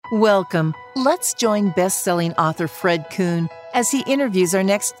Welcome. Let's join best-selling author Fred Kuhn as he interviews our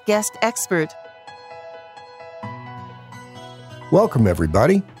next guest expert. Welcome,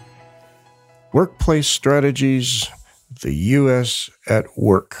 everybody. Workplace Strategies, the U.S. at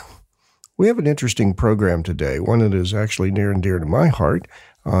Work. We have an interesting program today, one that is actually near and dear to my heart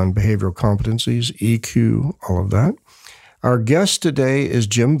on behavioral competencies, EQ, all of that. Our guest today is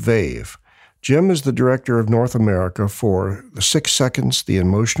Jim Vaive. Jim is the director of North America for the 6 Seconds, the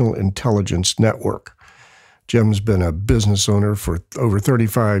Emotional Intelligence Network. Jim's been a business owner for over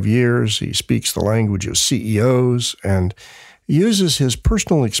 35 years. He speaks the language of CEOs and uses his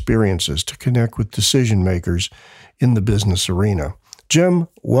personal experiences to connect with decision makers in the business arena. Jim,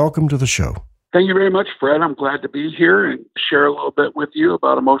 welcome to the show. Thank you very much, Fred. I'm glad to be here and share a little bit with you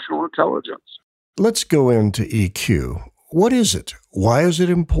about emotional intelligence. Let's go into EQ. What is it? Why is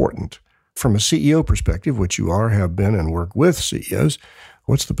it important? From a CEO perspective, which you have been and work with CEOs,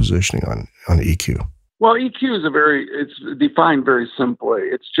 what's the positioning on EQ? Well, EQ is it's defined very simply.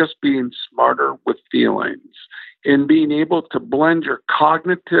 It's just being smarter with feelings and being able to blend your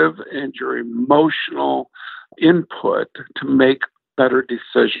cognitive and your emotional input to make better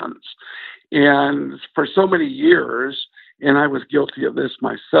decisions. And for so many years, and I was guilty of this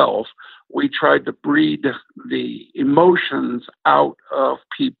myself, we tried to breed the emotions out of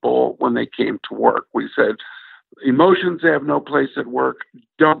people when they came to work. We said, emotions have no place at work,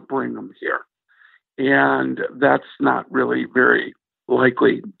 don't bring them here. And that's not really very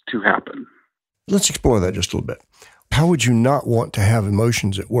likely to happen. Let's explore that just a little bit. How would you not want to have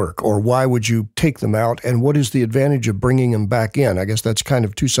emotions at work, or why would you take them out, and what is the advantage of bringing them back in? I guess that's kind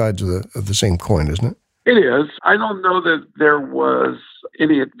of two sides of the same coin, isn't it? It is. I don't know that there was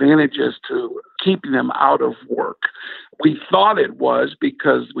any advantages to keeping them out of work. We thought it was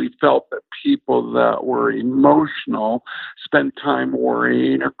because we felt that people that were emotional spent time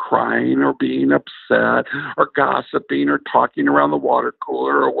worrying or crying or being upset or gossiping or talking around the water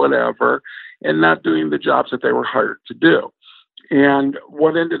cooler or whatever and not doing the jobs that they were hired to do. And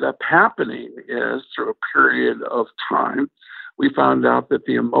what ended up happening is through a period of time, we found out that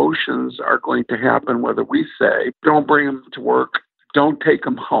the emotions are going to happen whether we say, don't bring them to work, don't take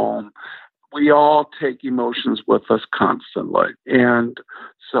them home. We all take emotions with us constantly. And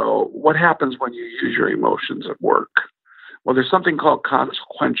so what happens when you use your emotions at work? Well, there's something called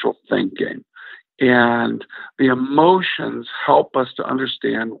consequential thinking. And the emotions help us to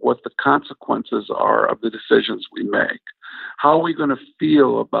understand what the consequences are of the decisions we make. How are we going to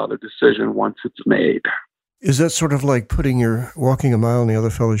feel about a decision once it's made? Is that sort of like walking a mile in the other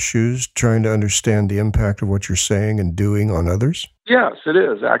fellow's shoes, trying to understand the impact of what you're saying and doing on others? Yes, it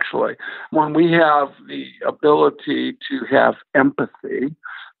is, actually. When we have the ability to have empathy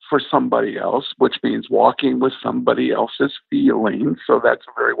for somebody else, which means walking with somebody else's feelings, so that's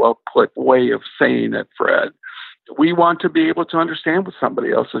a very well put way of saying it, Fred. We want to be able to understand what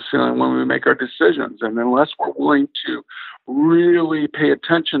somebody else is feeling when we make our decisions. And unless we're willing to really pay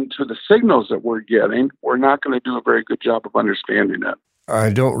attention to the signals that we're getting, we're not going to do a very good job of understanding it. I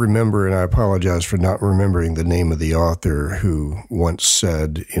don't remember, and I apologize for not remembering the name of the author who once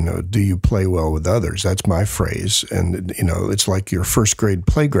said, do you play well with others? That's my phrase. And, it's like your first grade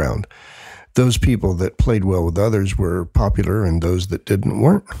playground. Those people that played well with others were popular and those that didn't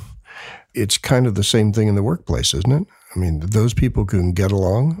weren't. It's kind of the same thing in the workplace, isn't it? I mean, those people can get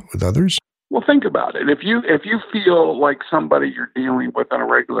along with others. Well, think about it. If you feel like somebody you're dealing with on a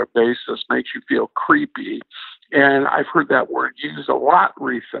regular basis makes you feel creepy, and I've heard that word used a lot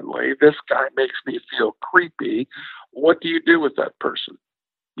recently, this guy makes me feel creepy, what do you do with that person?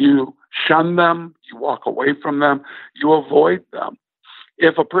 You shun them, you walk away from them, you avoid them.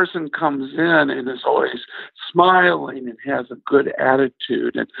 If a person comes in and is always smiling and has a good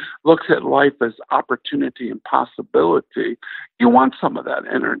attitude and looks at life as opportunity and possibility, you want some of that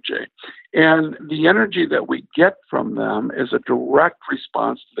energy. And the energy that we get from them is a direct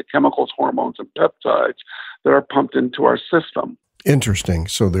response to the chemicals, hormones, and peptides that are pumped into our system. Interesting.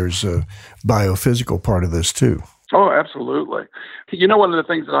 So there's a biophysical part of this too. Oh, absolutely. One of the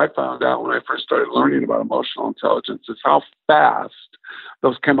things that I found out when I first started learning about emotional intelligence is how fast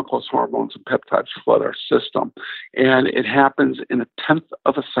those chemicals, hormones, and peptides flood our system. And it happens in 1/10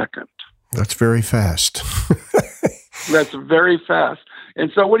 of a second. That's very fast. That's very fast.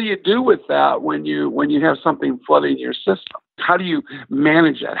 And so what do you do with that when you have something flooding your system? How do you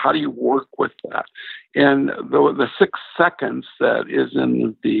manage that? How do you work with that? And the 6 seconds that is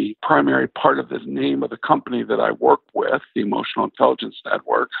in the primary part of the name of the company that I work with, the Emotional Intelligence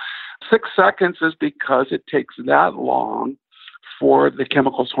Network, 6 seconds is because it takes that long for the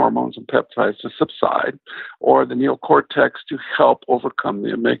chemicals, hormones, and peptides to subside, or the neocortex to help overcome the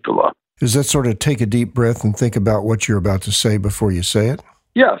amygdala. Does that sort of take a deep breath and think about what you're about to say before you say it?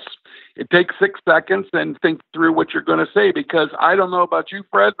 Yes. It takes 6 seconds and think through what you're going to say, because I don't know about you,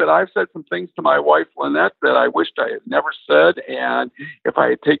 Fred, but I've said some things to my wife, Lynette, that I wished I had never said. And if I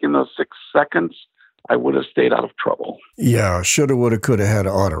had taken those 6 seconds, I would have stayed out of trouble. Yeah, shoulda, woulda, coulda, had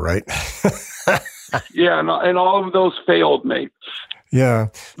oughta, right? Yeah, and all of those failed me. Yeah.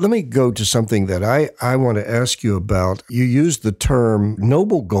 Let me go to something that I want to ask you about. You used the term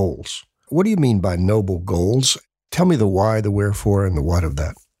noble goals. What do you mean by noble goals? Tell me the why, the wherefore, and the what of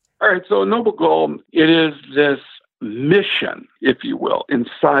that. All right, so a noble goal, it is this mission, if you will,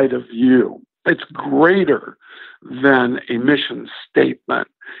 inside of you. It's greater than a mission statement.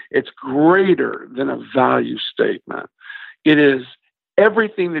 It's greater than a value statement. It is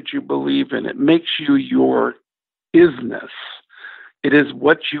everything that you believe in. It makes you your isness. It is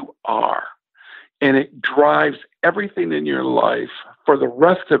what you are. And it drives everything in your life for the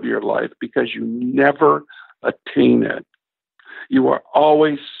rest of your life, because you never attain it. You are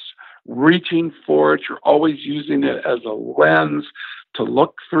always reaching for it. You're always using it as a lens to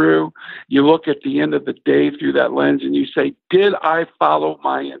look through. You look at the end of the day through that lens and you say, did I follow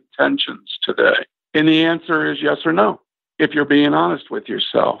my intentions today? And the answer is yes or no, if you're being honest with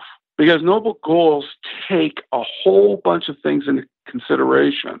yourself. Because noble goals take a whole bunch of things into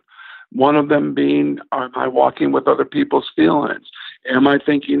consideration. One of them being, am I walking with other people's feelings? Am I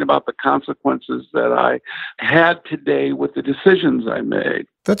thinking about the consequences that I had today with the decisions I made?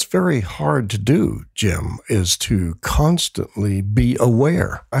 That's very hard to do, Jim, is to constantly be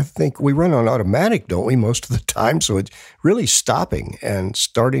aware. I think we run on automatic, don't we, most of the time? So it's really stopping and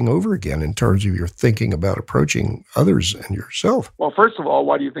starting over again in terms of your thinking about approaching others and yourself. Well, first of all,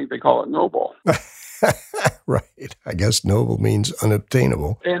 why do you think they call it noble? Right. I guess noble means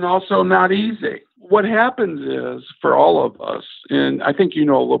unobtainable. And also not easy. What happens is, for all of us, and I think you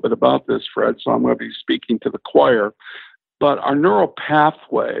know a little bit about this, Fred, so I'm going to be speaking to the choir, but our neural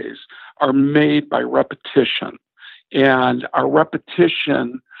pathways are made by repetition. And our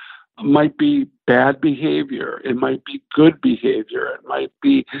repetition might be bad behavior. It might be good behavior. It might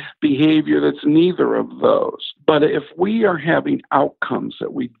be behavior that's neither of those. But if we are having outcomes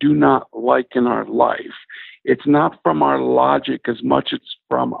that we do not like in our life, it's not from our logic as much as it's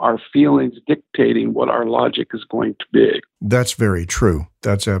from our feelings dictating what our logic is going to be. That's very true.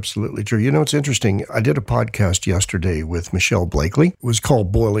 That's absolutely true. You know, it's interesting. I did a podcast yesterday with Michelle Blakely. It was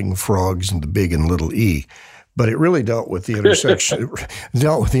called Boiling Frogs and the Big and Little E. But it really dealt with the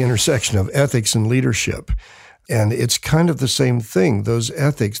intersection of ethics and leadership. And it's kind of the same thing. Those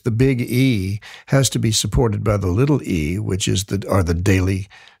ethics, the big E, has to be supported by the little e, which are the daily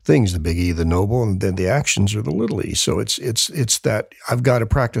things, the big E, the noble, and then the actions are the little e. So it's that I've got to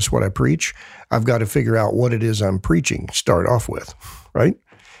practice what I preach. I've got to figure out what it is I'm preaching, start off with, right?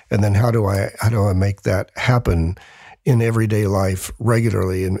 And then how do I make that happen in everyday life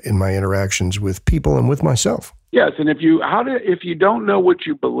regularly in my interactions with people and with myself? Yes, and if you don't know what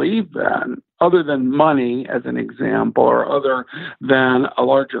you believe then, other than money as an example, or other than a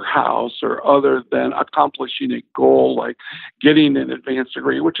larger house, or other than accomplishing a goal like getting an advanced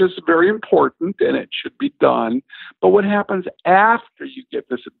degree, which is very important and it should be done. But what happens after you get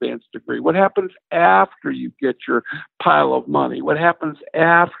this advanced degree? What happens after you get your pile of money? What happens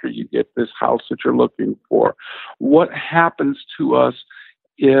after you get this house that you're looking for? What happens to us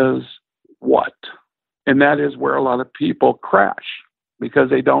is what? And that is where a lot of people crash, because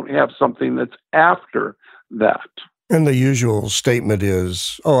they don't have something that's after that. And the usual statement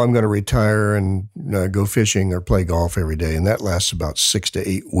is, I'm going to retire and go fishing or play golf every day. And that lasts about 6 to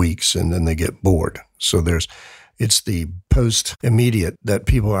 8 weeks, and then they get bored. So it's the post-immediate that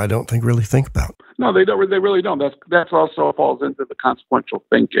people, I don't think, really think about. No, they don't. They really don't. That's also falls into the consequential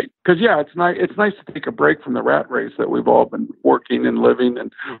thinking. Because it's nice to take a break from the rat race that we've all been working and living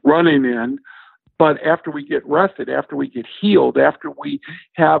and running in. But after we get rested, after we get healed, after we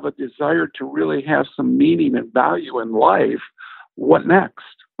have a desire to really have some meaning and value in life, what next?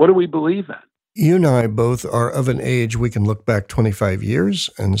 What do we believe in? You and I both are of an age we can look back 25 years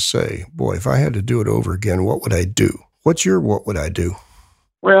and say, boy, if I had to do it over again, what would I do? What's your what would I do?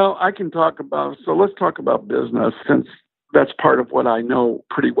 Well, I can talk about, so let's talk about business, since that's part of what I know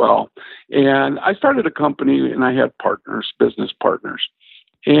pretty well. And I started a company and I had partners, business partners.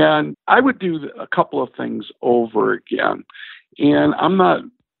 And I would do a couple of things over again. And I'm not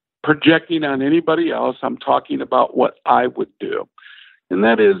projecting on anybody else. I'm talking about what I would do. And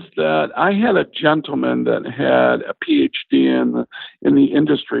that is that I had a gentleman that had a PhD in the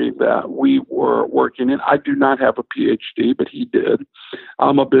industry that we were working in. I do not have a PhD, but he did.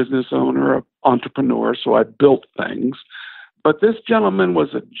 I'm a business owner, an entrepreneur, so I built things. But this gentleman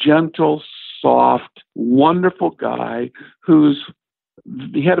was a gentle, soft, wonderful guy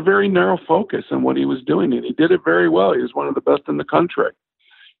he had a very narrow focus on what he was doing, and he did it very well. He was one of the best in the country.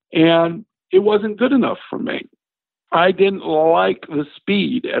 And it wasn't good enough for me. I didn't like the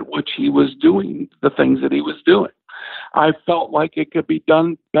speed at which he was doing the things that he was doing. I felt like it could be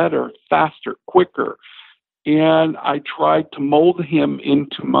done better, faster, quicker. And I tried to mold him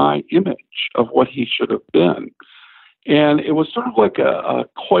into my image of what he should have been. And it was sort of like a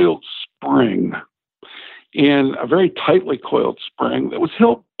coiled spring, and a very tightly coiled spring that was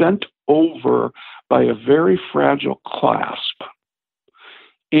held bent over by a very fragile clasp.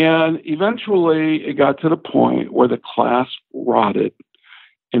 And eventually it got to the point where the clasp rotted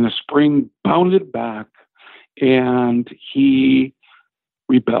and the spring bounded back, and he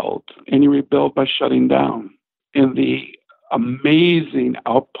rebelled. And he rebelled by shutting down. And the amazing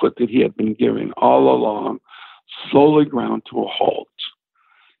output that he had been giving all along slowly ground to a halt.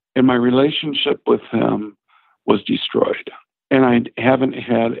 And my relationship with him was destroyed. And I haven't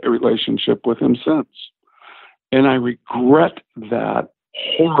had a relationship with him since. And I regret that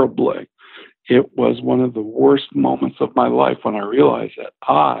horribly. It was one of the worst moments of my life when I realized that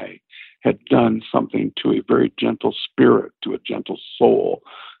I had done something to a very gentle spirit, to a gentle soul,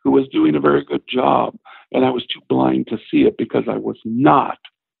 who was doing a very good job. And I was too blind to see it because I was not,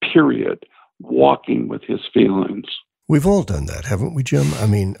 period, walking with his feelings. We've all done that, haven't we, Jim? I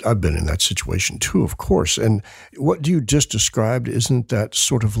mean, I've been in that situation too, of course. And what you just described, isn't that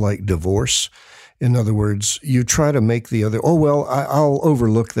sort of like divorce? In other words, you try to make the other, I'll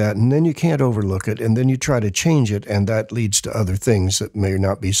overlook that, and then you can't overlook it, and then you try to change it, and that leads to other things that may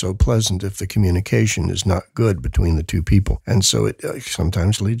not be so pleasant if the communication is not good between the two people. And so it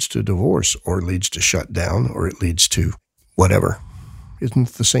sometimes leads to divorce, or it leads to shut down, or it leads to whatever. Isn't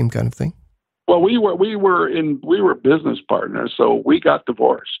it the same kind of thing? Well, we were business partners, so we got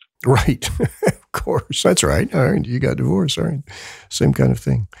divorced. Right. Of course. That's right. All right. You got divorced. All right. Same kind of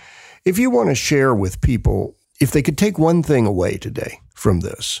thing. If you want to share with people, if they could take one thing away today from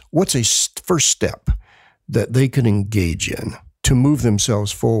this, what's a first step that they can engage in to move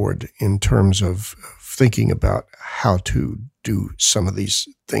themselves forward in terms of thinking about how to do some of these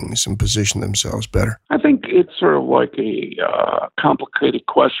things and position themselves better? I think it's sort of like a complicated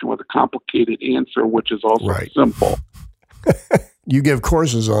question with a complicated answer, which is also simple. You give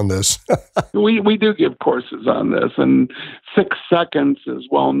courses on this. We do give courses on this, and 6 Seconds is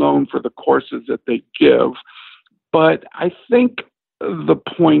well known for the courses that they give. But I think the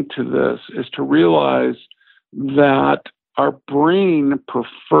point to this is to realize that our brain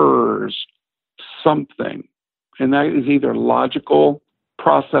prefers something, and that is either logical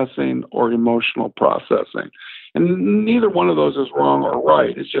processing or emotional processing. And neither one of those is wrong or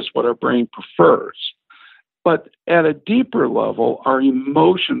right. It's just what our brain prefers. But at a deeper level, our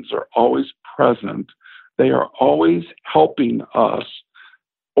emotions are always present. They are always helping us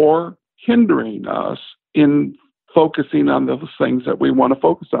or hindering us in focusing on those things that we want to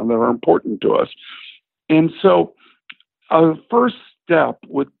focus on that are important to us. And so a first step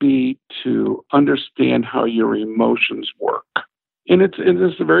would be to understand how your emotions work. And it's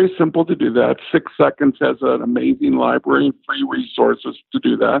very simple to do that. 6 Seconds has an amazing library and free resources to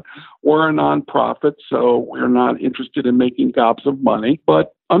do that. We're a nonprofit, so we're not interested in making gobs of money,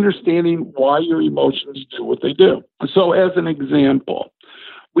 but understanding why your emotions do what they do. So as an example,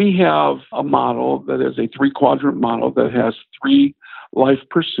 we have a model that is a 3-quadrant model that has 3 life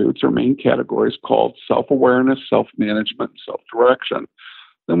pursuits or main categories called self-awareness, self-management, and self-direction.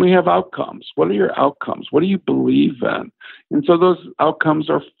 Then we have outcomes. What are your outcomes? What do you believe in? And so those outcomes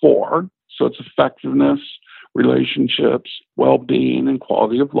are 4. So it's effectiveness, relationships, well-being, and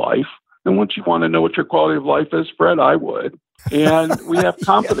quality of life. And once you want to know what your quality of life is, Fred, I would. And we have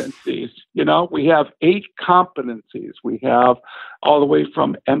competencies. You know, we have 8 competencies. We have all the way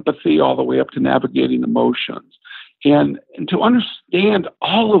from empathy all the way up to navigating emotions. And to understand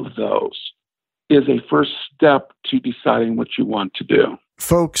all of those is a first step to deciding what you want to do.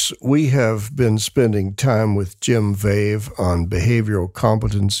 Folks, we have been spending time with Jim Vaive on behavioral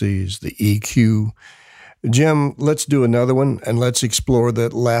competencies, the EQ. Jim, let's do another one, and let's explore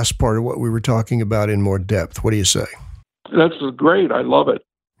that last part of what we were talking about in more depth. What do you say? That's great. I love it.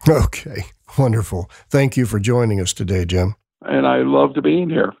 Okay, wonderful. Thank you for joining us today, Jim. And I love to be in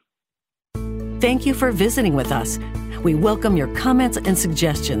here. Thank you for visiting with us. We welcome your comments and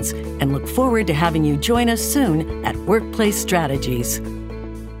suggestions and look forward to having you join us soon at Workplace Strategies.